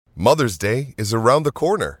Mother's Day is around the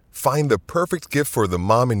corner. Find the perfect gift for the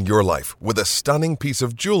mom in your life with a stunning piece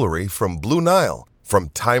of jewelry from Blue Nile. From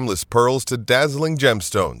timeless pearls to dazzling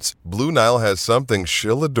gemstones, Blue Nile has something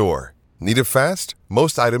she'll adore. Need it fast?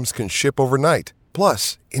 Most items can ship overnight.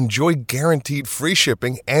 Plus, enjoy guaranteed free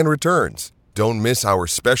shipping and returns. Don't miss our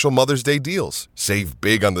special Mother's Day deals. Save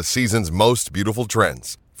big on the season's most beautiful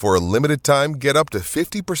trends. For a limited time, get up to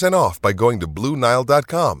 50% off by going to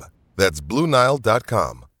BlueNile.com. That's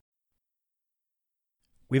BlueNile.com.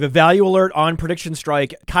 We have a value alert on Prediction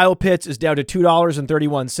Strike. Kyle Pitts is down to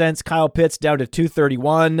 $2.31. Kyle Pitts down to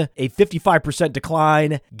 $2.31, a 55%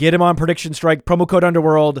 decline. Get him on Prediction Strike, promo code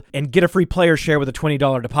Underworld, and get a free player share with a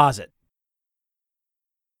 $20 deposit.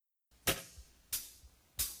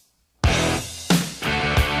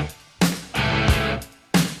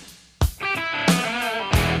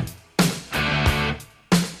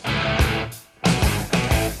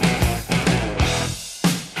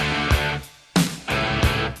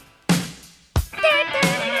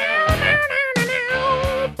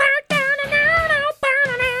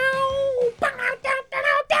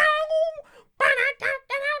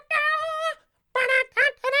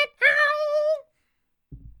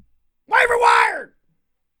 Waiver Wired!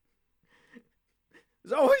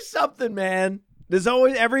 There's always something, man. There's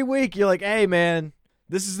always, every week, you're like, hey, man,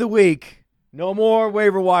 this is the week. No more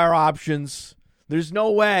waiver wire options. There's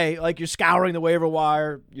no way, like you're scouring the waiver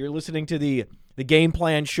wire. You're listening to the Game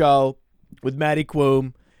Plan show with Matty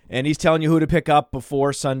Quoom, and he's telling you who to pick up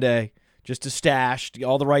before Sunday, just to stash,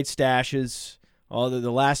 all the right stashes, all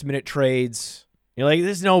the last-minute trades. You're like,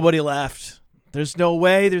 there's nobody left. There's no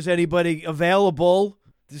way there's anybody available.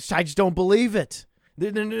 I just don't believe it.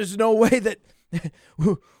 There's no way that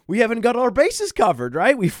we haven't got our bases covered,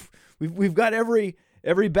 right? We've got every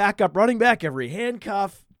backup running back, every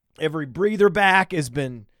handcuff, every breather back has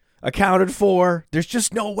been accounted for. There's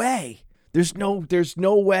just no way. There's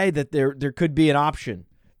no way that there could be an option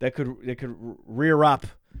that could rear up,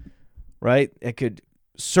 right? It could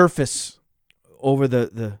surface over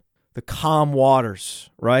the calm waters,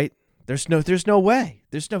 right? There's no way.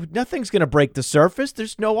 Nothing's going to break the surface.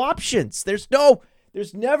 There's no options. There's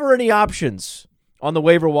never any options on the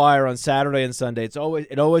waiver wire on Saturday and Sunday. It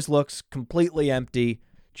always looks completely empty,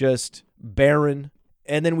 just barren.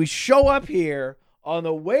 And then we show up here on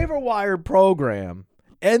the waiver wire program,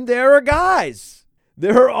 and there are guys.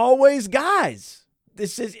 There are always guys.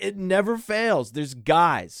 It never fails. There's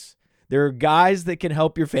guys. There are guys that can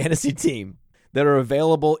help your fantasy team that are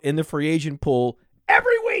available in the free agent pool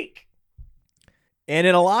every week. And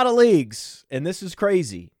in a lot of leagues, and this is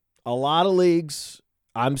crazy, a lot of leagues,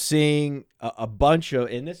 I'm seeing a bunch of,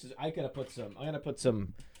 and this is, I'm gonna put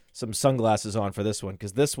some sunglasses on for this one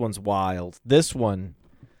because this one's wild. This one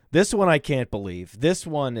I can't believe. This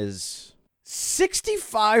one is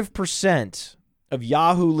 65% of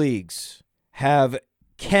Yahoo leagues have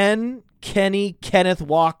Kenneth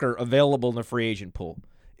Walker available in the free agent pool.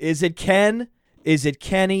 Is it Ken? Is it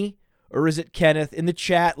Kenny? Or is it Kenneth? In the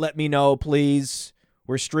chat, let me know, please.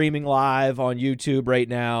 We're streaming live on YouTube right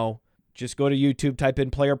now. Just go to YouTube, type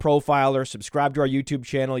in Player Profiler, subscribe to our YouTube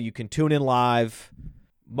channel. You can tune in live.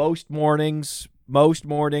 Most mornings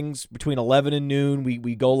between 11 and noon,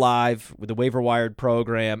 we go live with the Waiver Wired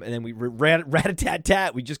program, and then we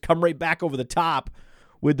rat-a-tat-tat. We just come right back over the top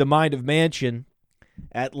with the Mind of Mansion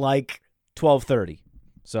at like 12:30.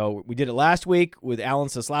 So we did it last week with Alan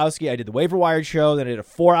Soslowski. I did the Waiver Wired show. Then I did a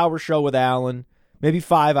 4-hour show with Alan, maybe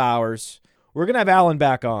 5 hours. We're going to have Alan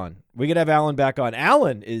back on.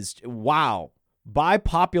 Alan is, wow, by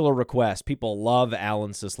popular request, people love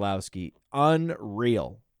Alan Soslowski.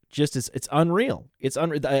 Unreal. It's unreal.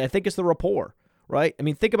 I think it's the rapport, right? I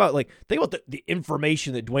mean, think about the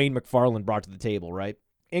information that Dwayne McFarland brought to the table, right?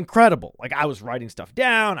 Incredible. Like, I was writing stuff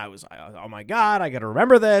down. Oh my God, I got to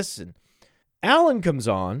remember this. And Alan comes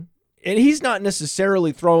on, and he's not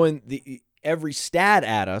necessarily throwing every stat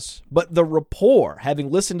at us, but the rapport, having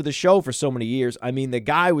listened to the show for so many years, I mean, the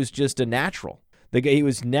guy was just a natural. He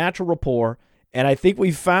was natural rapport, and I think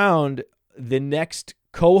we found the next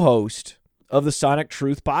co-host of the Sonic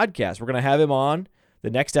Truth podcast. We're going to have him on the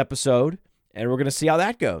next episode, and we're going to see how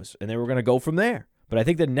that goes, and then we're going to go from there. But I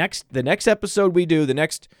think the next episode we do, the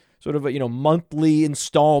next sort of monthly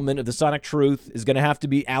installment of the Sonic Truth is going to have to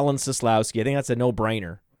be Alan Soslowski. I think that's a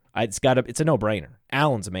no-brainer. It's a no-brainer.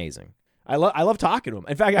 Alan's amazing. I love talking to him.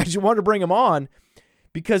 In fact, I just wanted to bring him on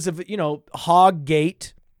because of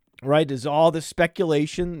Hoggate, right? There's all this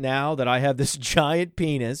speculation now that I have this giant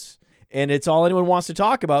penis, and it's all anyone wants to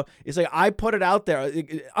talk about. It's like I put it out there,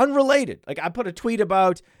 unrelated. Like I put a tweet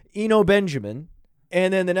about Eno Benjamin,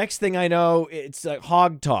 and then the next thing I know, it's like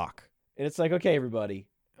hog talk, and it's like, okay, everybody.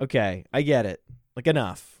 Okay, I get it. Like,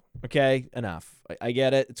 enough. Okay, enough. I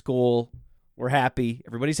get it. It's cool. We're happy.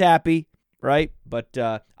 Everybody's happy, right? But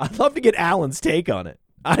I'd love to get Alan's take on it.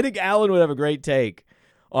 I think Alan would have a great take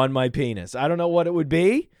on my penis. I don't know what it would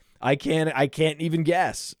be. I can't even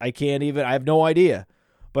guess. I have no idea.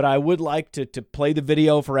 But I would like to play the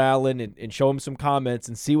video for Alan and show him some comments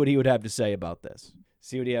and see what he would have to say about this.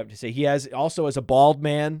 See what he have to say. He has also, as a bald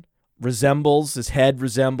man, his head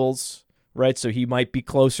resembles, right? So he might be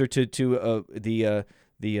closer to the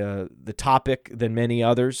topic than many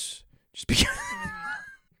others. Just because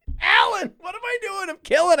Alan, what am I doing? I'm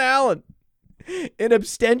killing Alan. In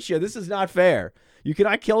absentia, this is not fair. You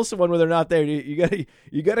cannot kill someone when they're not there. You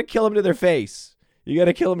gotta kill them to their face. You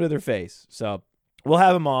gotta kill them to their face. So we'll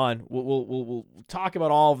have him on. We'll talk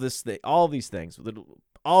about all of this, all of these things. It'll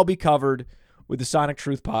all be covered with the Sonic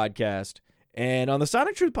Truth podcast. And on the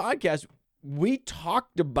Sonic Truth podcast, we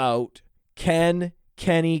talked about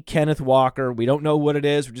Kenneth Walker. We don't know what it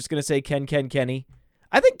is. We're just gonna say Kenny.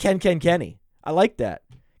 I think Kenny. I like that.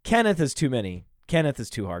 Kenneth is too many. Kenneth is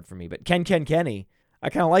too hard for me, but Kenny, I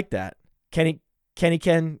kind of like that. Kenny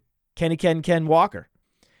Walker.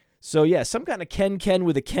 So yeah, some kind of Ken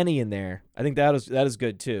with a Kenny in there. I think that is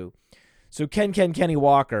good too. So Kenny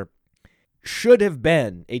Walker should have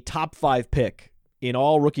been a top 5 pick in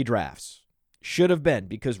all rookie drafts. Should have been,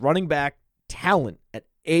 because running back talent at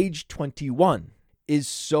age 21 is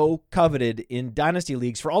so coveted in dynasty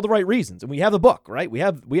leagues for all the right reasons. And we have the book, right? We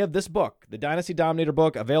have this book, the Dynasty Dominator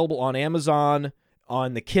book, available on Amazon,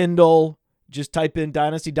 on the Kindle. Just type in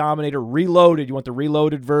Dynasty Dominator Reloaded. You want the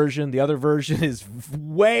reloaded version. The other version is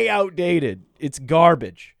way outdated. It's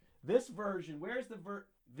garbage. This version,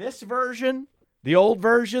 this version? The old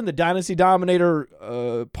version, the Dynasty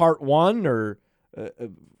Dominator Part 1 or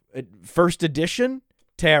first edition?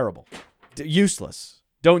 Terrible. Useless.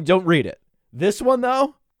 Don't read it. This one,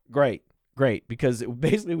 though, great, because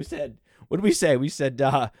basically we said, what did we say? We said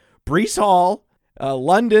Breece Hall,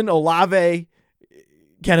 London, Olave,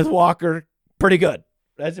 Kenneth Walker, pretty good.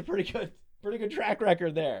 That's a pretty good track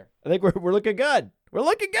record there. I think we're looking good. We're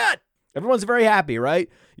looking good. Everyone's very happy, right?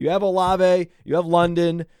 You have Olave, you have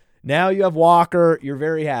London, now you have Walker. You're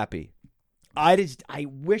very happy. I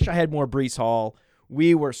wish I had more Breece Hall.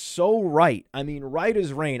 We were so right. I mean, right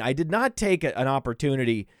as rain. I did not take an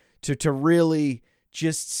opportunity to really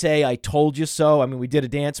just say, I told you so. I mean, we did a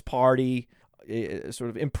dance party, a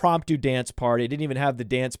sort of impromptu dance party. I didn't even have the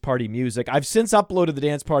dance party music. I've since uploaded the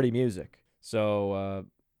dance party music. So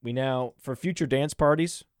we now, for future dance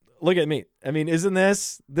parties, look at me. I mean, isn't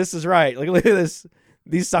this is right. Look at this.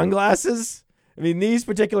 These sunglasses. I mean, these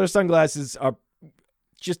particular sunglasses are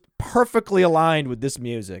just perfectly aligned with this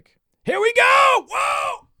music. Here we go.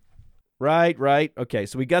 Whoa. Right. Okay,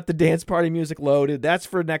 so we got the dance party music loaded. That's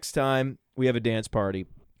for next time we have a dance party.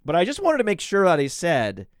 But I just wanted to make sure that I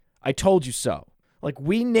said, I told you so. Like,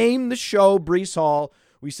 we named the show Breece Hall.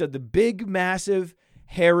 We said the big, massive,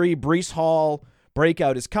 hairy Breece Hall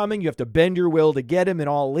breakout is coming. You have to bend your will to get him in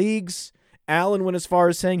all leagues. Alan went as far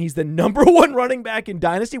as saying he's the number 1 running back in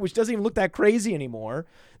Dynasty, which doesn't even look that crazy anymore.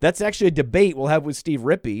 That's actually a debate we'll have with Steve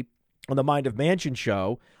Rippey on the Mind of Mansion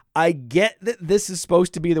show. I get that this is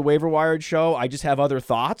supposed to be the Waiver Wired show. I just have other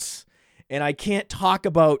thoughts. And I can't talk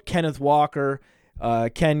about Kenneth Walker,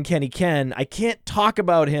 Ken. I can't talk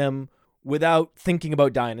about him without thinking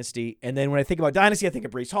about Dynasty. And then when I think about Dynasty, I think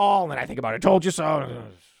of Breece Hall. And then I think about I told you so.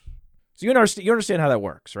 So you understand how that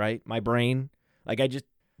works, right? My brain.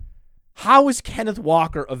 How is Kenneth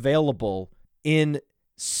Walker available in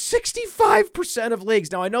 65% of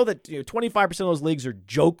leagues? Now, I know that 25% of those leagues are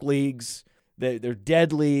joke leagues. They're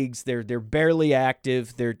dead leagues. They're barely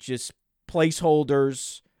active. They're just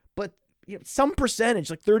placeholders. But some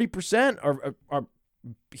percentage, like 30%, are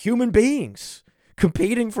human beings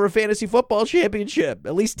competing for a fantasy football championship.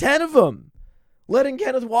 At least 10 of them. Letting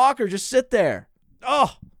Kenneth Walker just sit there.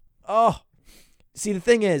 Oh. See, the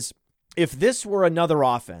thing is, if this were another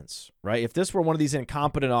offense, right? If this were one of these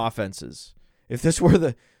incompetent offenses, if this were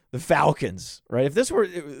the Falcons, right? If this were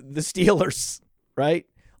the Steelers, right?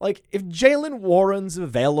 Like, if Jaylen Warren's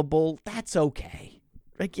available, that's okay.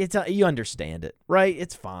 Like, you understand it, right?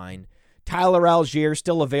 It's fine. Tyler Algier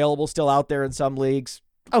still available, still out there in some leagues.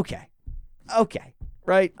 Okay,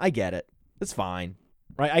 right? I get it. It's fine,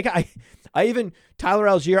 right? I even Tyler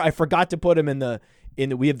Algier, I forgot to put him in the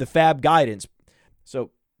we have the Fab guidance. So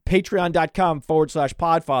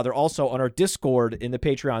patreon.com/Podfather. Also on our Discord in the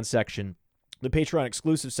Patreon section, the Patreon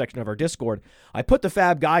exclusive section of our Discord, I put the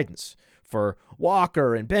Fab guidance for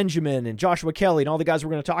Walker and Benjamin and Joshua Kelly and all the guys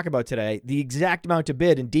we're going to talk about today, the exact amount to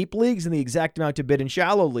bid in deep leagues and the exact amount to bid in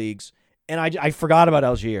shallow leagues. And I forgot about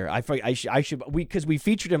Algier. I should because we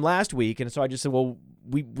featured him last week, and so I just said, well,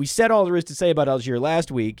 we said all there is to say about Algier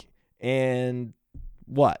last week, and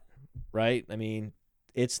what, right? I mean,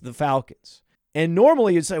 it's the Falcons. And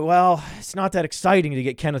normally you'd say, well, it's not that exciting to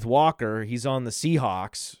get Kenneth Walker. He's on the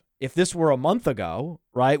Seahawks. If this were a month ago,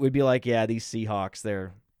 right, we'd be like, yeah, these Seahawks,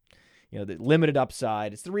 they're, the limited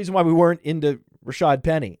upside. It's the reason why we weren't into Rashad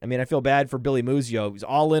Penny. I mean, I feel bad for Billy Muzio. He's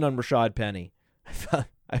all in on Rashad Penny.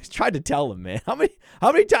 I tried to tell him, man. How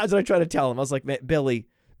many times did I try to tell him? I was like, man, Billy,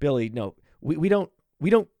 no, we don't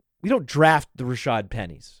draft the Rashad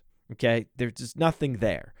Pennies. Okay, there's just nothing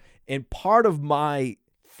there. And part of my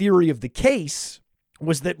theory of the case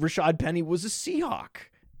was that Rashad Penny was a Seahawk,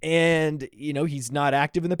 and he's not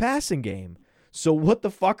active in the passing game. So what the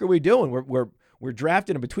fuck are we doing? We're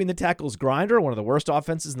drafting a between the tackles grinder, one of the worst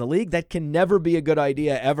offenses in the league. That can never be a good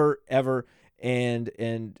idea ever, and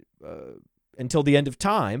until the end of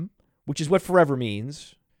time, which is what forever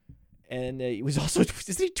means. And he was also,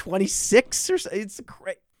 is he 26 or so? It's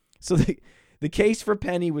great. So the case for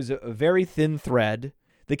Penny was a very thin thread.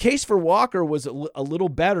 The case for Walker was a little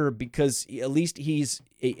better because at least he's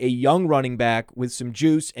a young running back with some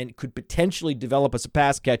juice and could potentially develop as a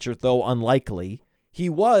pass catcher, though unlikely. He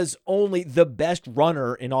was only the best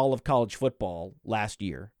runner in all of college football last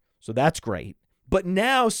year, so that's great. But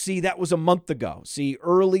now, see, that was a month ago. See,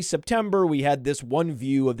 early September, we had this one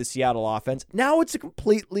view of the Seattle offense. Now it's a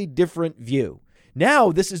completely different view.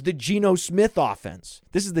 Now this is the Geno Smith offense.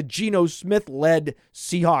 This is the Geno Smith-led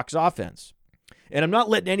Seahawks offense. And I'm not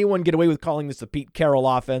letting anyone get away with calling this the Pete Carroll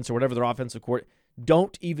offense or whatever their offensive court.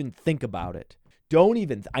 Don't even think about it.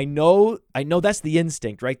 I know that's the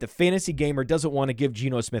instinct, right? The fantasy gamer doesn't want to give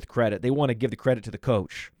Geno Smith credit. They want to give the credit to the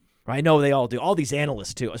coach. I know they all do. All these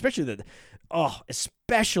analysts too, especially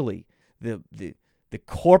the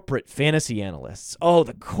corporate fantasy analysts. Oh,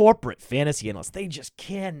 the corporate fantasy analysts. They just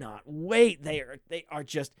cannot wait.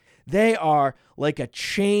 They are like a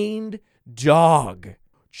chained dog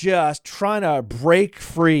just trying to break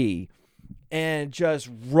free and just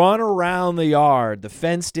run around the yard, the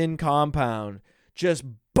fenced-in compound, just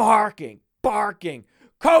barking.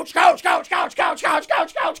 Coach.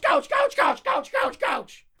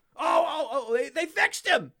 Oh, they fixed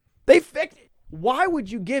him. Why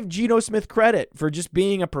would you give Geno Smith credit for just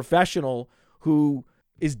being a professional who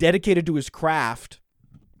is dedicated to his craft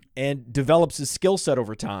and develops his skill set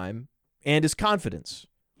over time and his confidence?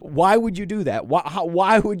 Why would you do that?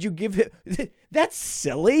 Why would you give him? That's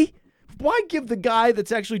silly. Why give the guy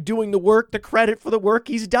that's actually doing the work the credit for the work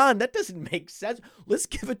he's done? That doesn't make sense. Let's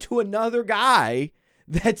give it to another guy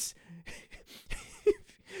that's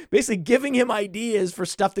basically giving him ideas for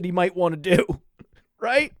stuff that he might want to do,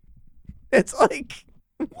 right? It's like,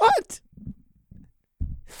 what?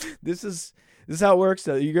 This is how it works,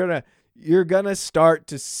 though. You're gonna start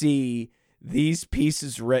to see these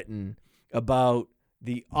pieces written about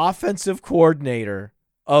the offensive coordinator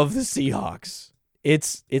of the Seahawks.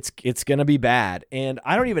 It's gonna be bad, and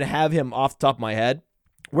I don't even have him off the top of my head.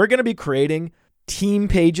 We're gonna be creating team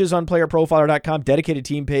pages on playerprofiler.com, dedicated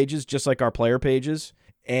team pages, just like our player pages.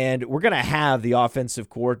 And we're going to have the offensive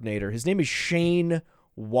coordinator. His name is Shane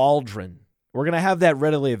Waldron. We're going to have that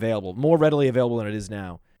readily available, more readily available than it is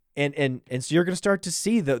now. And so you're going to start to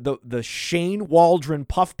see the Shane Waldron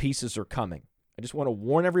puff pieces are coming. I just want to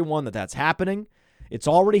warn everyone that that's happening. It's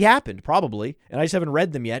already happened, probably, and I just haven't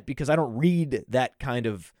read them yet because I don't read that kind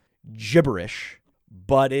of gibberish.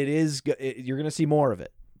 But you're going to see more of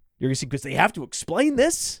it. You're going to see, because they have to explain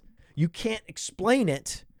this. You can't explain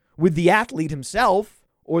it with the athlete himself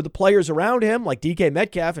or the players around him, like DK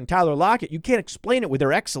Metcalf and Tyler Lockett. You can't explain it with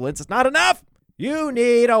their excellence. It's not enough. You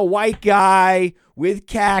need a white guy with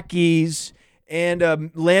khakis and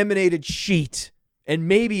a laminated sheet and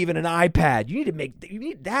maybe even an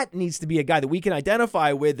iPad. That needs to be a guy that we can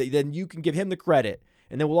identify with. Then you can give him the credit,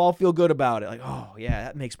 and then we'll all feel good about it. Like, oh yeah,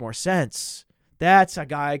 that makes more sense. That's a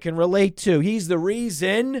guy I can relate to. He's the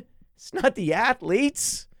reason. It's not the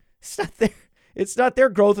athletes. It's not their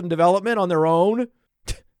growth and development on their own.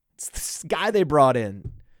 It's this guy they brought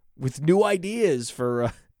in with new ideas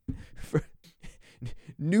for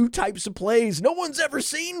new types of plays no one's ever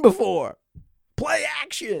seen before. Play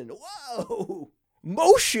action. Whoa.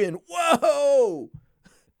 Motion. Whoa.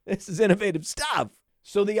 This is innovative stuff.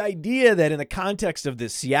 So the idea that in the context of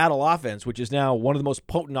this Seattle offense, which is now one of the most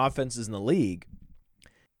potent offenses in the league,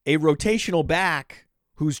 a rotational back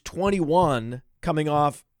who's 21 coming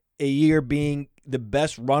off a year being the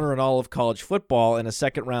best runner in all of college football and a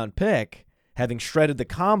second-round pick, having shredded the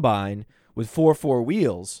combine with 4.4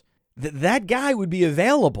 wheels, that guy would be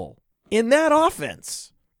available in that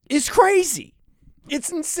offense is crazy.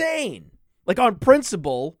 It's insane. Like, on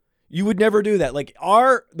principle, you would never do that. Like,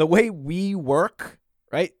 the way we work,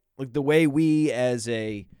 right? Like, the way we as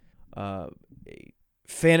a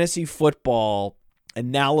fantasy football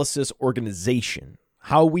analysis organization,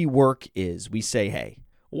 how we work is we say, hey,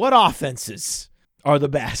 what offenses are the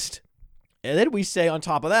best? And then we say on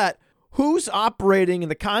top of that, who's operating in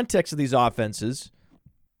the context of these offenses,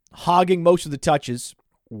 hogging most of the touches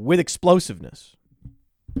with explosiveness?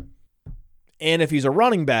 And if he's a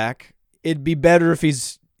running back, it'd be better if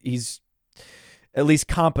he's at least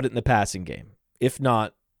competent in the passing game. If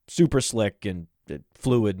not, super slick and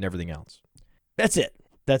fluid and everything else. That's it.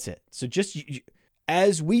 So just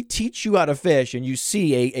as we teach you how to fish and you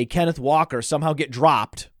see a Kenneth Walker somehow get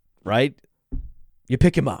dropped, right? You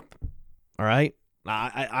pick him up, all right?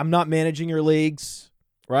 I'm not managing your leagues,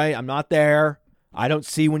 right? I'm not there. I don't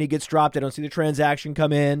see when he gets dropped. I don't see the transaction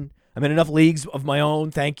come in. I'm in enough leagues of my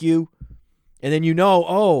own, thank you. And then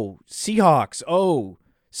Seahawks,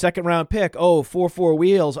 second round pick, 4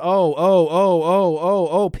 wheels,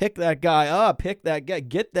 pick that guy up,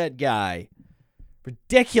 get that guy.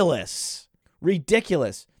 Ridiculous.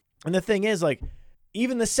 And the thing is, like,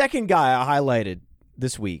 even the second guy I highlighted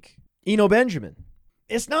this week, Eno Benjamin,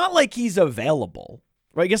 it's not like he's available,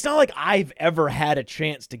 right? It's not like I've ever had a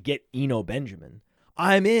chance to get Eno Benjamin.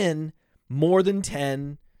 I'm in more than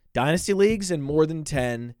 10 dynasty leagues and more than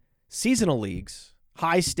 10 seasonal leagues,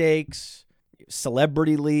 high stakes,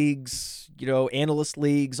 celebrity leagues, analyst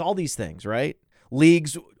leagues, all these things, right?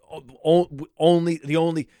 Leagues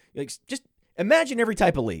just imagine every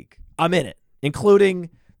type of league. I'm in it, including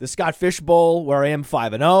the Scott Fish Bowl, where I am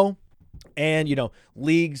 5-0, and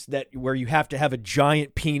leagues where you have to have a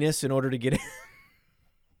giant penis in order to get in.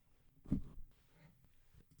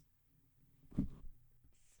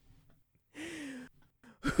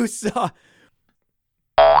 Who saw?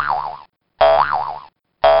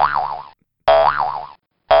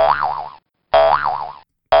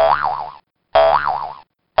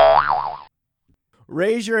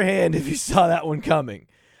 Raise your hand if you saw that one coming.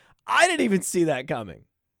 I didn't even see that coming.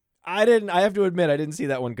 I have to admit, I didn't see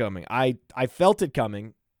that one coming. I felt it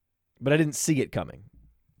coming, but I didn't see it coming.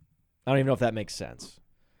 I don't even know if that makes sense.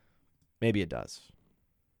 Maybe it does.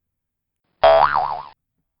 Yeah.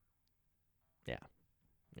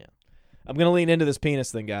 I'm going to lean into this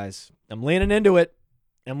penis thing, guys. I'm leaning into it.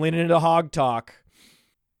 I'm leaning into hog talk.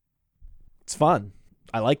 It's fun.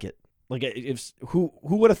 I like it. Like, who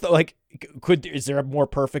would have thought? Like, is there a more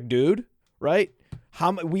perfect dude? Right?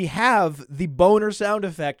 We have the boner sound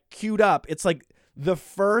effect queued up. It's like the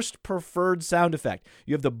first preferred sound effect.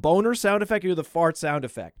 You have the boner sound effect. You have the fart sound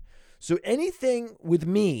effect. So anything with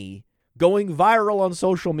me going viral on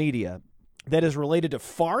social media that is related to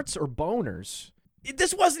farts or boners,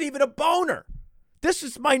 this wasn't even a boner. This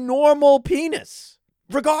is my normal penis.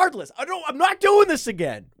 Regardless, I'm not doing this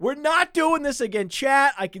again. We're not doing this again.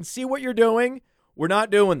 Chat, I can see what you're doing. We're not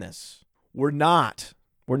doing this. We're not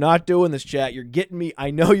doing this, chat. You're getting me.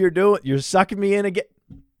 I know you're sucking me in again.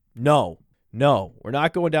 No, we're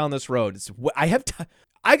not going down this road. I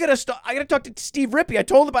gotta talk to Steve Rippey. I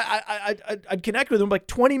told him I'd connect with him like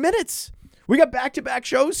 20 minutes. We got back-to-back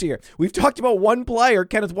shows here. We've talked about one player,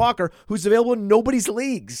 Kenneth Walker, who's available in nobody's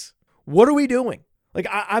leagues. What are we doing? Like,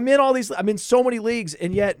 I'm in so many leagues,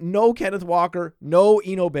 and yet no Kenneth Walker, no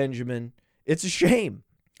Eno Benjamin. It's a shame.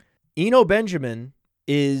 Eno Benjamin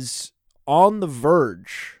is on the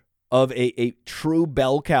verge of a true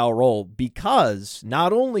bell cow role because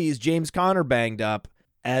not only is James Conner banged up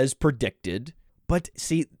as predicted, but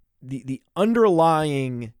see, the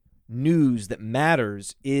underlying news that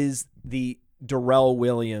matters is the Darrell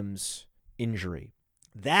Williams injury.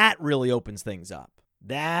 That really opens things up.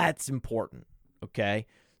 That's important. Okay,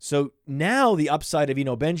 so now the upside of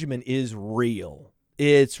Eno Benjamin is real.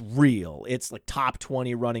 It's real. It's like top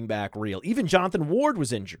 20 running back real. Even Jonathan Ward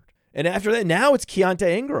was injured. And after that, now it's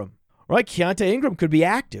Keontae Ingram. Right? Keontae Ingram could be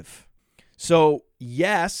active. So,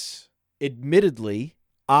 yes, admittedly,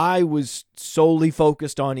 I was solely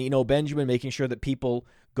focused on Eno Benjamin, making sure that people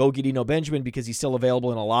go get Eno Benjamin because he's still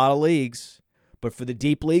available in a lot of leagues. But for the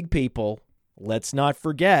deep league people, let's not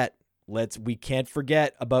forget. We can't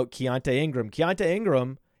forget about Keontae Ingram. Keontae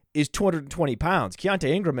Ingram is 220 pounds. Keontae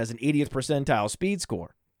Ingram has an 80th percentile speed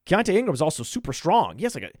score. Keontae Ingram is also super strong. He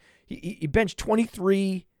has he benched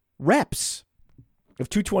 23 reps of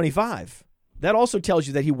 225. That also tells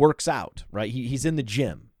you that he works out, right? He's in the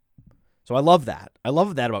gym. So I love that. I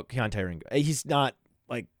love that about Keontae Ingram. He's not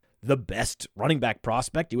like the best running back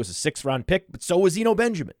prospect. He was a 6th-round pick, but so was Eno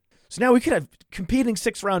Benjamin. So now we could have competing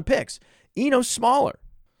 6th-round picks. Eno's smaller.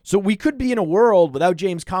 So we could be in a world without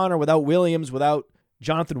James Conner, without Williams, without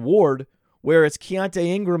Jonathan Ward, where it's Keontae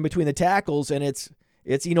Ingram between the tackles and it's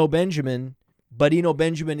Eno Benjamin, but Eno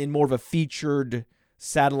Benjamin in more of a featured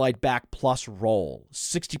satellite back plus role.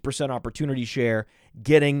 60% opportunity share,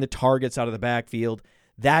 getting the targets out of the backfield.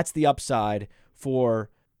 That's the upside for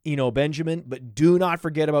Eno Benjamin, but do not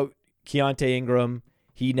forget about Keontae Ingram.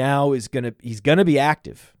 He now he's going to be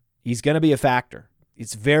active. He's going to be a factor.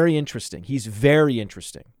 It's very interesting. He's very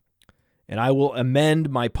interesting. And I will amend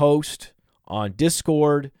my post on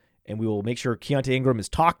Discord, and we will make sure Keontae Ingram is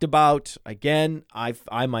talked about. Again,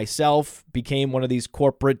 I myself became one of these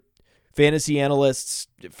corporate fantasy analysts,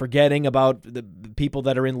 forgetting about the people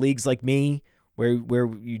that are in leagues like me, where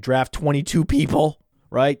you draft 22 people,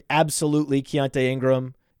 right? Absolutely, Keontae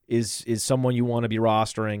Ingram is someone you want to be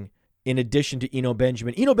rostering in addition to Eno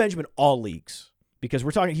Benjamin. Eno Benjamin, all leagues, because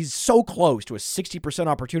we're talking, he's so close to a 60%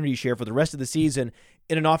 opportunity share for the rest of the season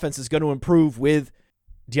in an offense that's going to improve with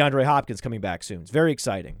DeAndre Hopkins coming back soon. It's very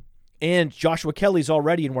exciting. And Joshua Kelly's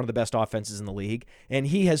already in one of the best offenses in the league, and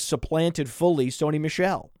he has supplanted fully Sony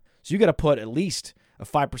Michel. So you got to put at least a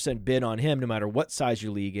 5% bid on him no matter what size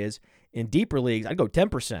your league is. In deeper leagues, I'd go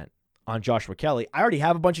 10% on Joshua Kelly. I already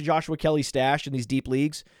have a bunch of Joshua Kelly stashed in these deep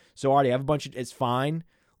leagues, so I already have a bunch of, it's fine.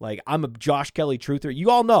 Like, I'm a Josh Kelly truther. You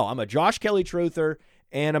all know I'm a Josh Kelly truther,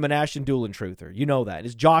 and I'm an Ashton Doolin truther. You know that.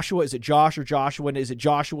 Is it Josh or Joshua? Is it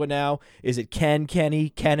Joshua now? Is it Ken, Kenny,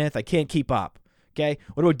 Kenneth? I can't keep up. Okay?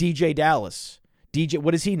 What about DJ Dallas?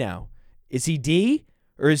 What is he now? Is he D?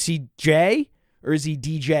 Or is he J? Or is he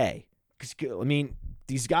DJ? I mean,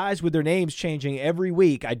 these guys with their names changing every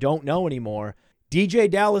week, I don't know anymore. DJ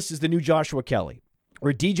Dallas is the new Joshua Kelly.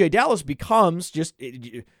 Where DJ Dallas becomes just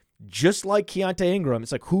like Keontae Ingram.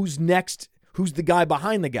 It's like, who's next? Who's the guy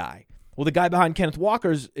behind the guy? Well, the guy behind Kenneth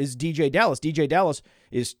Walker is DJ Dallas. DJ Dallas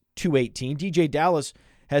is 218. DJ Dallas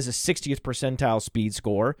has a 60th percentile speed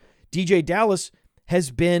score. DJ Dallas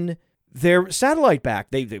has been their satellite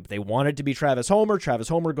back. They wanted to be Travis Homer. Travis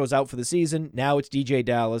Homer goes out for the season. Now it's DJ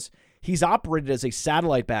Dallas. He's operated as a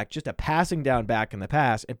satellite back, just a passing down back in the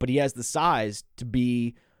past, but he has the size to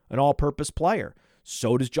be an all-purpose player.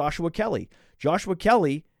 So does Joshua Kelly. Joshua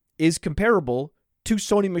Kelly is comparable to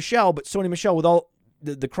Sony Michel, but Sony Michel with all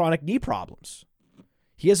the chronic knee problems.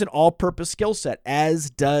 He has an all-purpose skill set, as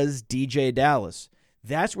does DJ Dallas.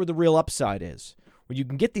 That's where the real upside is. When you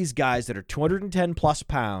can get these guys that are 210-plus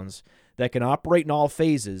pounds that can operate in all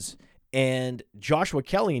phases, and Joshua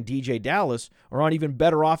Kelly and DJ Dallas are on even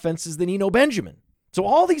better offenses than Eno Benjamin. So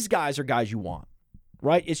all these guys are guys you want,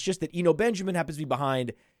 right? It's just that Eno Benjamin happens to be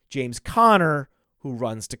behind James Conner, who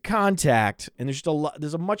runs to contact, and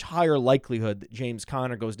there's a much higher likelihood that James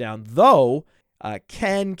Conner goes down. Though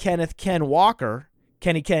Ken Walker,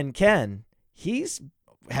 Ken, he's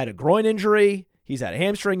had a groin injury. He's had a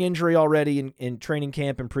hamstring injury already in training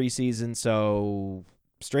camp and preseason. So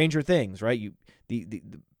stranger things, right? The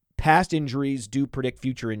past injuries do predict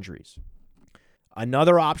future injuries.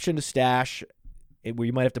 Another option to stash, where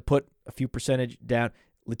you might have to put a few percentage down,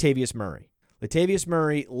 Latavius Murray. Latavius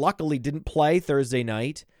Murray luckily didn't play Thursday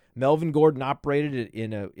night. Melvin Gordon operated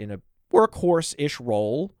in a workhorse-ish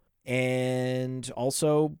role and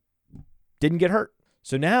also didn't get hurt.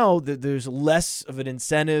 So now there's less of an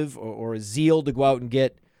incentive or a zeal to go out and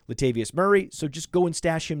get Latavius Murray, so just go and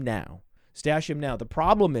stash him now. The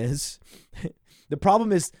problem is the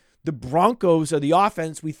Broncos are the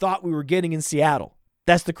offense we thought we were getting in Seattle.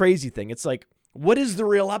 That's the crazy thing. It's like, what is the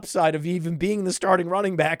real upside of even being the starting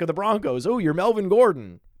running back of the Broncos? Oh, you're Melvin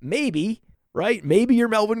Gordon. Maybe, right? Maybe you're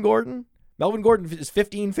Melvin Gordon. Melvin Gordon is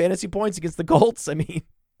 15 fantasy points against the Colts. I mean,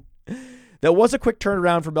 that was a quick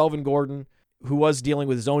turnaround for Melvin Gordon, who was dealing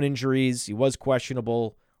with his own injuries. He was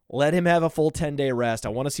questionable. Let him have a full 10-day rest. I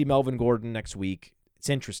want to see Melvin Gordon next week. It's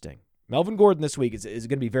interesting. Melvin Gordon this week is going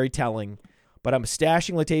to be very telling, but I'm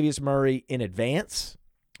stashing Latavius Murray in advance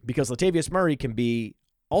because Latavius Murray can be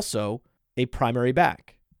also a primary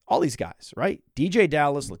back. All these guys, right? DJ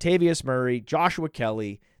Dallas, Latavius Murray, Joshua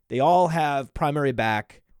Kelly, they all have primary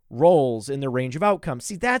back roles in their range of outcomes.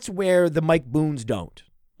 See, that's where the Mike Boones don't.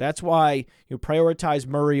 That's why you prioritize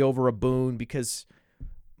Murray over a Boone, because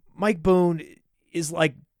Mike Boone is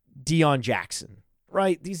like Deion Jackson,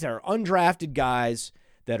 right? These are undrafted guys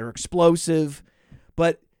that are explosive,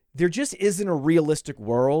 but there just isn't a realistic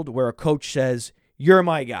world where a coach says, you're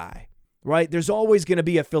my guy. Right? There's always going to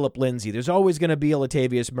be a Phillip Lindsay. There's always going to be a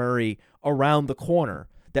Latavius Murray around the corner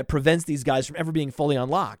that prevents these guys from ever being fully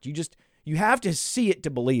unlocked. You have to see it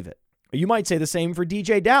to believe it. You might say the same for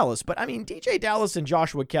DJ Dallas, but I mean, DJ Dallas and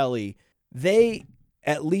Joshua Kelly, they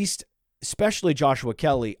at least, especially Joshua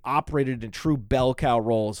Kelly, operated in true bell cow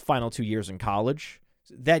roles final 2 years in college.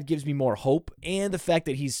 That gives me more hope. And the fact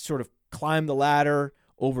that he's sort of climbed the ladder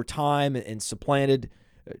over time and supplanted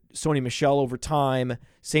Sony Michel over time.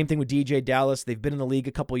 Same thing with DJ Dallas. They've been in the league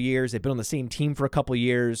a couple years. They've been on the same team for a couple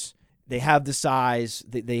years. They have the size.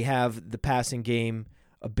 They have the passing game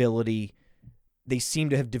ability. They seem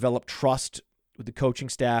to have developed trust with the coaching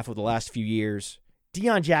staff over the last few years.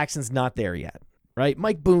 Deion Jackson's not there yet, right?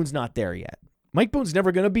 Mike Boone's not there yet. Mike Boone's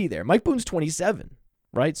never going to be there. Mike Boone's 27,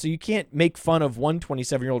 right? So you can't make fun of one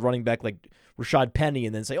 27-year-old running back like Rashad Penny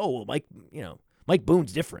and then say, oh, well, Mike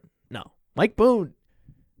Boone's different. No. Mike Boone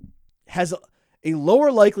has a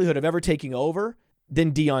lower likelihood of ever taking over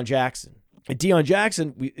than Deion Jackson. And Deion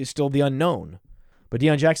Jackson is still the unknown. But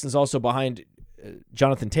Deion Jackson is also behind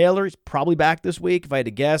Jonathan Taylor. He's probably back this week. If I had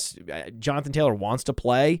to guess, Jonathan Taylor wants to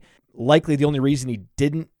play. Likely the only reason he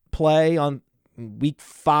didn't play on week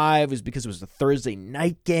 5 is because it was a Thursday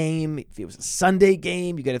night game. If it was a Sunday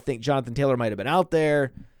game, you got to think Jonathan Taylor might have been out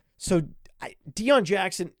there. So Deion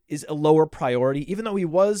Jackson is a lower priority, even though he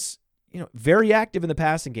was very active in the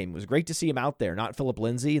passing game. It was great to see him out there, not Phillip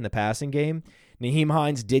Lindsay in the passing game. Nyheim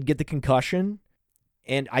Hines did get the concussion,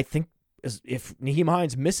 and I think if Nyheim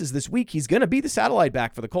Hines misses this week, he's going to be the satellite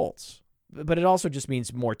back for the Colts. But it also just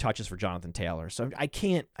means more touches for Jonathan Taylor. So I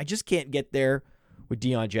just can't get there with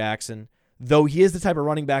Deion Jackson, though he is the type of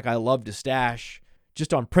running back I love to stash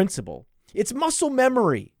just on principle. It's muscle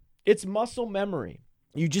memory.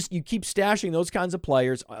 You keep stashing those kinds of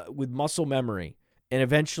players with muscle memory, and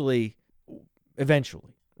eventually,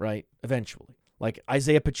 right? Eventually. Like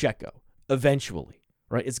Isaiah Pacheco, eventually,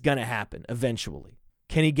 right? It's going to happen eventually.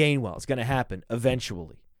 Kenny Gainwell, it's going to happen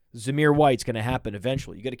eventually. Zamir White's going to happen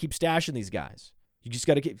eventually. You got to keep stashing these guys. You just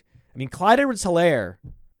got to keep. Clyde Edwards-Helaire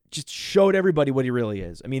just showed everybody what he really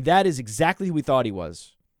is. That is exactly who we thought he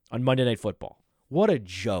was on Monday Night Football. What a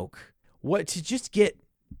joke. What to just get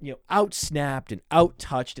out-snapped and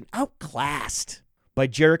out-touched and outclassed by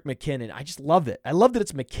Jerick McKinnon. I just love it. I love that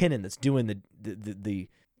it's McKinnon that's doing the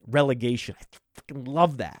relegation. I fucking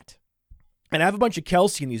love that. And I have a bunch of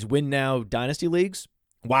Kelce in these Win Now Dynasty leagues.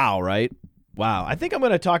 Wow, right? Wow. I think I'm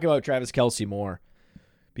going to talk about Travis Kelce more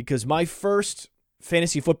because my first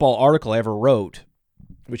fantasy football article I ever wrote,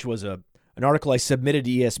 which was an article I submitted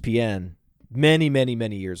to ESPN many, many,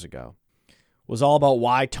 many years ago, was all about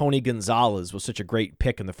why Tony Gonzalez was such a great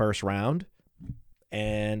pick in the first round.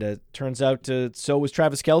 And it turns out so was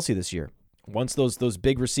Travis Kelce this year. Once those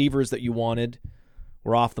big receivers that you wanted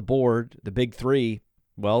were off the board, the big three,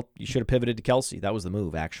 well, you should have pivoted to Kelce. That was the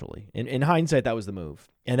move, actually. In hindsight, that was the move.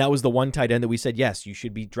 And that was the one tight end that we said, yes, you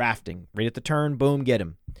should be drafting. Right at the turn, boom, get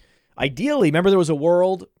him. Ideally, remember there was a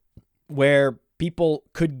world where people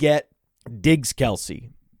could get Diggs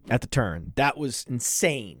Kelce at the turn. That was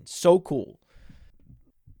insane. So cool.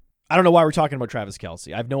 I don't know why we're talking about Travis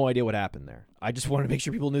Kelce. I have no idea what happened there. I just wanted to make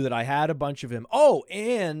sure people knew that I had a bunch of him. Oh,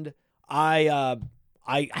 and I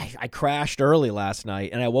crashed early last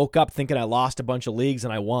night, and I woke up thinking I lost a bunch of leagues,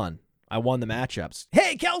 and I won. I won the matchups.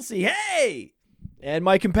 Hey, Kelce, hey! And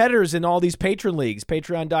my competitors in all these patron leagues,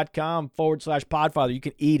 patreon.com/Podfather, you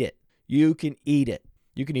can eat it. You can eat it.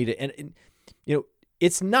 And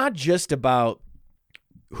it's not just about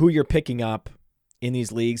who you're picking up in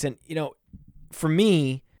these leagues. And, for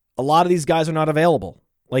me, a lot of these guys are not available.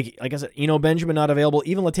 Like I said, Eno Benjamin not available.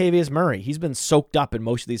 Even Latavius Murray, he's been soaked up in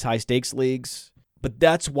most of these high-stakes leagues. But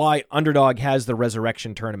that's why Underdog has the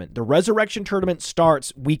Resurrection Tournament. The Resurrection Tournament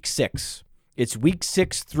starts week 6. It's week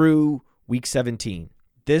 6 through week 17.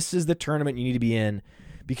 This is the tournament you need to be in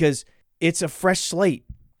because it's a fresh slate.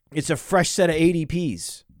 It's a fresh set of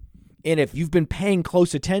ADPs. And if you've been paying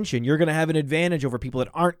close attention, you're going to have an advantage over people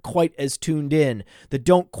that aren't quite as tuned in, that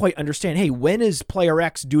don't quite understand, hey, when is player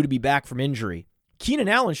X due to be back from injury? Keenan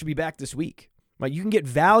Allen should be back this week. Right? You can get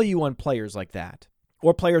value on players like that.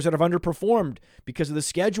 Or players that have underperformed because of the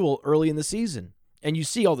schedule early in the season. And you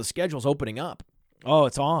see all the schedules opening up. Oh,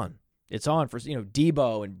 it's on. It's on for,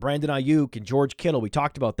 Debo and Brandon Ayuk and George Kittle. We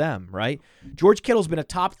talked about them, right? George Kittle's been a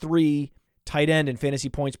top 3 tight end in fantasy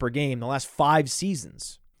points per game the last 5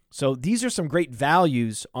 seasons. So these are some great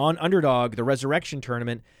values on Underdog, the Resurrection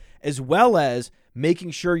Tournament, as well as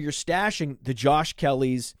making sure you're stashing the Josh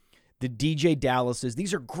Kellys, the DJ Dallases.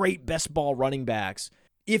 These are great best ball running backs.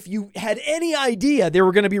 If you had any idea they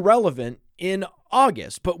were going to be relevant in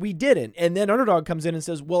August, but we didn't. And then Underdog comes in and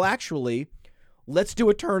says, well, actually, let's do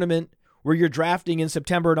a tournament where you're drafting in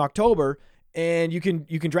September and October, and you can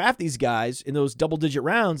draft these guys in those double-digit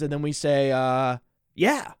rounds. And then we say,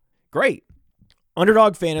 yeah, great.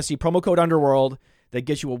 Underdog Fantasy, promo code Underworld, that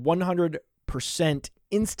gets you a 100%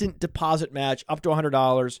 instant deposit match up to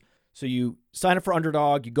 $100. So you sign up for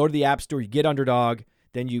Underdog, you go to the App Store, you get Underdog,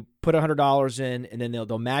 then you put $100 in, and then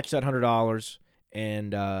they'll match that $100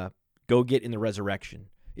 and go go get in the resurrection.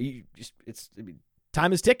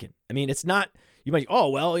 Time is ticking. I mean, it's not, you might, oh,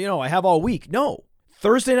 well, I have all week. No.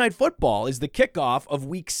 Thursday Night Football is the kickoff of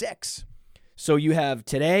week 6. So you have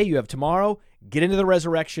today, you have tomorrow. Get into the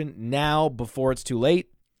resurrection now before it's too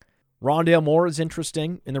late. Rondale Moore is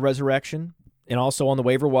interesting in the resurrection and also on the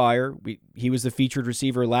waiver wire. He was the featured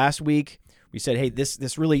receiver last week. We said, hey, this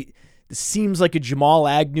seems like a Jamal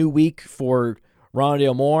Agnew week for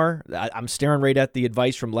Rondale Moore. I'm staring right at the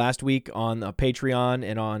advice from last week on Patreon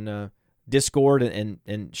and on Discord,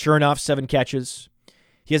 and sure enough, 7 catches.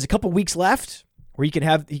 He has a couple weeks left where he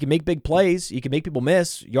can make big plays. He can make people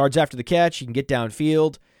miss yards after the catch. He can get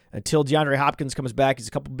downfield until DeAndre Hopkins comes back.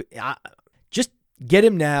 He's just get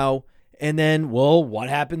him now, and then, well, what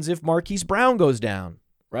happens if Marquise Brown goes down,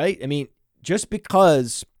 right? I mean, just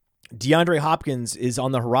because DeAndre Hopkins is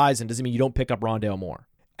on the horizon doesn't mean you don't pick up Rondale Moore.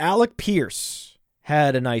 Alec Pierce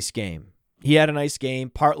had a nice game. He had a nice game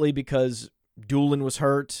partly because Doolin was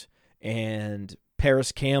hurt and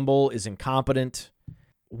Paris Campbell is incompetent.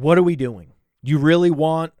 What are we doing? You really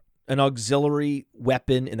want an auxiliary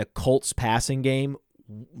weapon in the Colts passing game?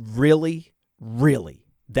 Really? Really?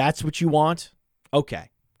 That's what you want?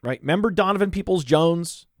 Okay. Right? Remember Donovan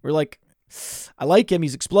Peoples-Jones? We're like, I like him.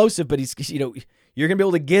 He's explosive, but he's, you're going to be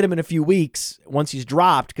able to get him in a few weeks once he's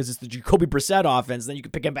dropped because it's the Jacoby Brissett offense. Then you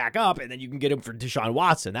can pick him back up, and then you can get him for Deshaun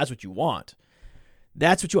Watson. That's what you want.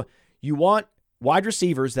 That's what you want. You want wide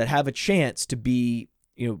receivers that have a chance to be,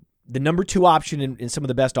 the number 2 option in some of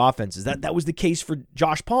the best offenses. That was the case for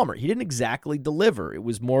Josh Palmer. He didn't exactly deliver. It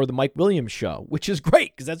was more the Mike Williams show, which is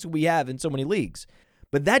great because that's what we have in so many leagues.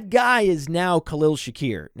 But that guy is now Khalil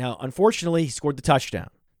Shakir. Now, unfortunately, he scored the touchdown.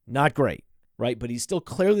 Not great, right? But he's still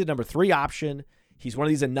clearly the number 3 option. He's one of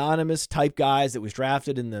these anonymous type guys that was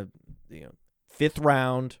drafted in the 5th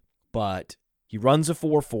round, but he runs a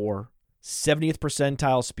 4.4, 70th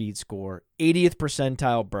percentile speed score, 80th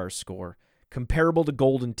percentile burst score, comparable to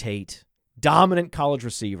Golden Tate, dominant college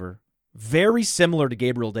receiver, very similar to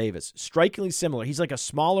Gabriel Davis, strikingly similar. He's like a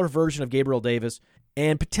smaller version of Gabriel Davis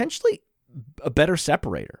and potentially a better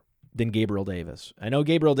separator than Gabriel Davis. I know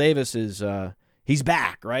Gabriel Davis is he's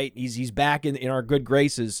back, right? He's back in our good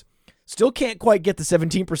graces. Still can't quite get the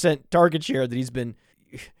 17% target share that he's been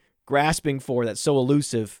grasping for. That's so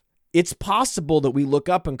elusive. It's possible that we look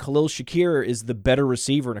up and Khalil Shakir is the better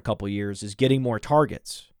receiver in a couple of years, is getting more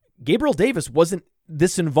targets. Gabriel Davis wasn't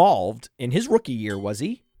this involved in his rookie year, was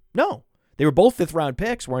he? No. They were both 5th-round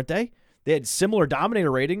picks, weren't they? They had similar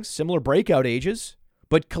dominator ratings, similar breakout ages,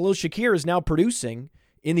 but Khalil Shakir is now producing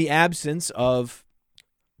in the absence of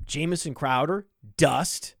Jamison Crowder,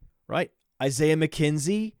 dust, right? Isaiah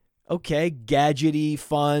McKenzie, okay, gadgety,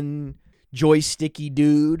 fun, joysticky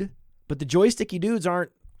dude. But the joysticky dudes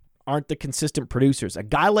aren't the consistent producers. A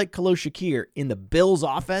guy like Khalil Shakir in the Bills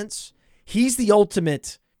offense, he's the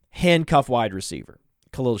ultimate handcuff wide receiver,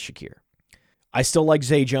 Khalil Shakir. I still like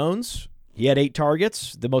Zay Jones. He had 8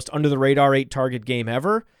 targets, the most under-the-radar 8-target game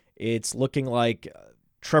ever. It's looking like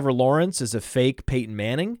Trevor Lawrence is a fake Peyton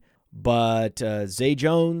Manning, but Zay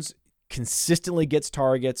Jones consistently gets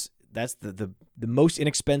targets. That's the most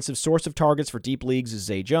inexpensive source of targets for deep leagues is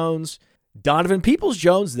Zay Jones. Donovan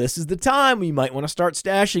Peoples-Jones, this is the time you might want to start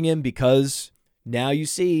stashing him because now you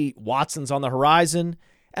see Watson's on the horizon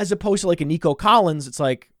as opposed to like a Nico Collins. It's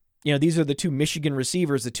like, these are the 2 Michigan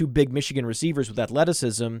receivers, the 2 big Michigan receivers with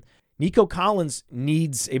athleticism. Nico Collins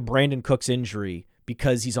needs a Brandon Cooks injury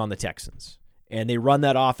because he's on the Texans. And they run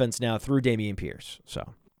that offense now through Dameon Pierce.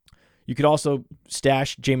 So you could also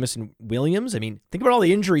stash Jameson Williams. I mean, think about all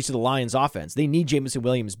the injuries to the Lions offense. They need Jameson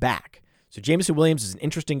Williams back. So Jameson Williams is an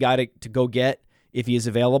interesting guy to go get if he is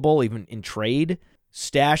available, even in trade.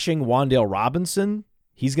 Stashing Wan'Dale Robinson.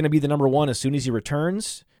 He's going to be the number 1 as soon as he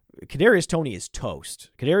returns. Kadarius Toney is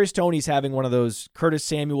toast. Kadarius Toney's having one of those Curtis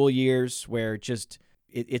Samuel years where just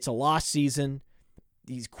it's a lost season.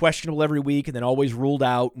 He's questionable every week and then always ruled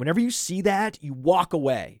out. Whenever you see that, you walk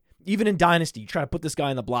away. Even in Dynasty, you try to put this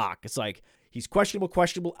guy in the block. It's like he's questionable,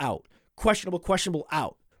 out. Questionable,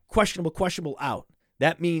 out. Questionable, out.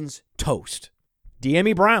 That means toast.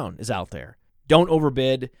 De'Ami Brown is out there. Don't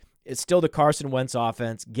overbid. It's still the Carson Wentz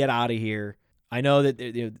offense. Get out of here. I know that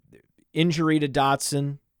the injury to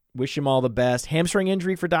Dotson. Wish him all the best. Hamstring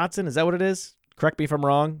injury for Dotson. Is that what it is? Correct me if I'm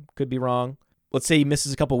wrong. Could be wrong. Let's say he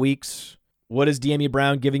misses a couple weeks. What is De'Ami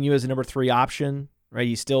Brown giving you as a number 3 option? Right?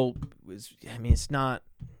 He still is. I mean, it's not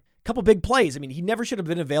a couple big plays. I mean, he never should have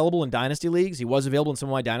been available in Dynasty leagues. He was available in some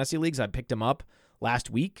of my Dynasty leagues. I picked him up last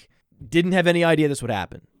week. Didn't have any idea this would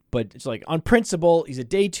happen. But it's like, on principle, he's a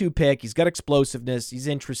day 2 pick. He's got explosiveness. He's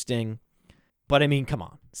interesting. But I mean, come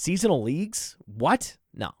on. Seasonal leagues? What?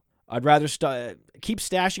 No. I'd rather keep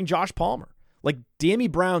stashing Josh Palmer. Like, Dammy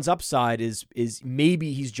Brown's upside is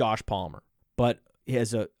maybe he's Josh Palmer, but he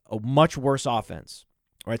has a much worse offense.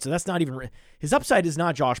 All right, so that's not even his upside is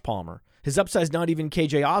not Josh Palmer. His upside is not even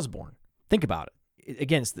KJ Osborne. Think about it.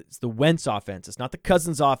 Again, it's the Wentz offense. It's not the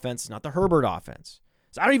Cousins offense. It's not the Herbert offense.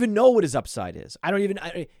 So I don't even know what his upside is.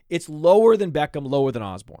 It's lower than Beckham, lower than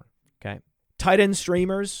Osborne. Okay, tight end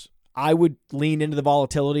streamers, I would lean into the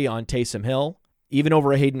volatility on Taysom Hill. Even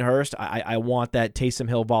over a Hayden Hurst, I want that Taysom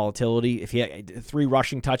Hill volatility. If he had 3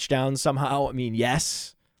 rushing touchdowns somehow, I mean,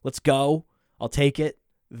 yes, let's go. I'll take it.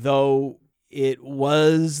 Though it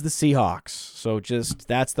was the Seahawks. So just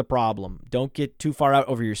that's the problem. Don't get too far out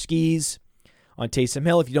over your skis on Taysom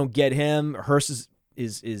Hill. If you don't get him, Hurst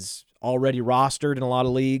is already rostered in a lot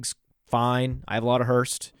of leagues. Fine. I have a lot of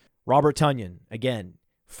Hurst. Robert Tonyan, again,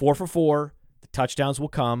 4 for 4. The touchdowns will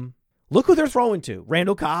come. Look who they're throwing to.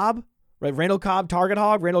 Randall Cobb. Right, Randall Cobb, target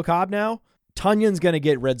hog, Randall Cobb now. Tunion's going to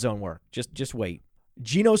get red zone work. Just wait.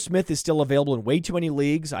 Geno Smith is still available in way too many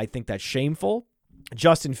leagues. I think that's shameful.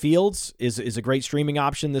 Justin Fields is a great streaming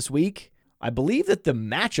option this week. I believe that the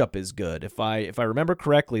matchup is good. If I remember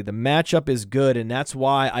correctly, the matchup is good, and that's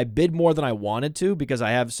why I bid more than I wanted to because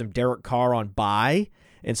I have some Derek Carr on bye.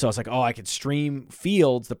 And so I was like, I could stream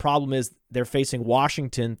Fields. The problem is they're facing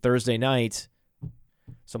Washington Thursday night.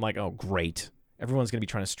 So I'm like, oh, great. Everyone's going to be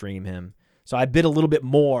trying to stream him. So I bid a little bit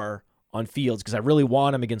more on Fields because I really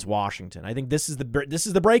want him against Washington. I think this is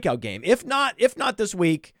the breakout game. If not this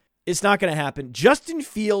week, it's not going to happen. Justin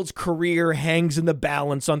Fields' career hangs in the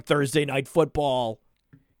balance on Thursday Night Football.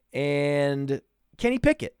 And Kenny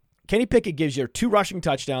Pickett. Kenny Pickett gives you 2 rushing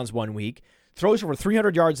touchdowns one week, throws over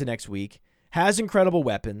 300 yards the next week, has incredible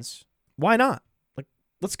weapons. Why not? Like,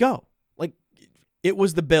 let's go. Like, it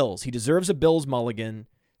was the Bills. He deserves a Bills mulligan.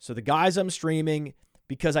 So the guys I'm streaming,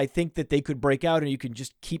 because I think that they could break out and you can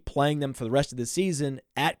just keep playing them for the rest of the season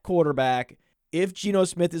at quarterback. If Geno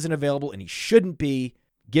Smith isn't available, and he shouldn't be,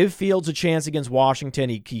 give Fields a chance against Washington.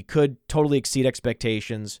 He could totally exceed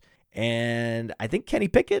expectations. And I think Kenny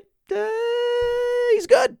Pickett, he's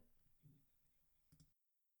good.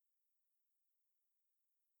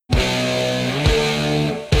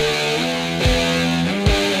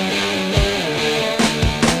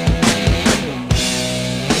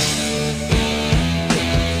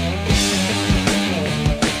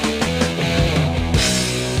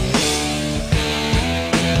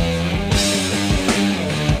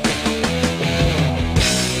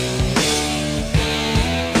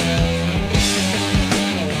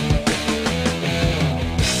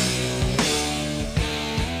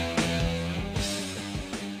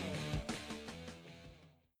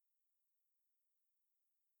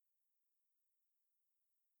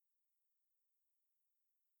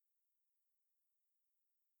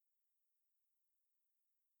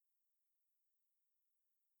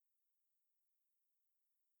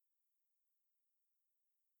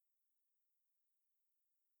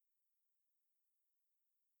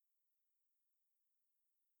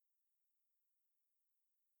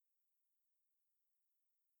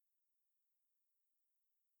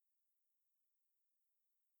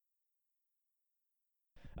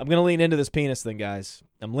 I'm going to lean into this penis thing, guys.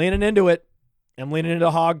 I'm leaning into it. I'm leaning into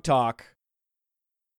hog talk.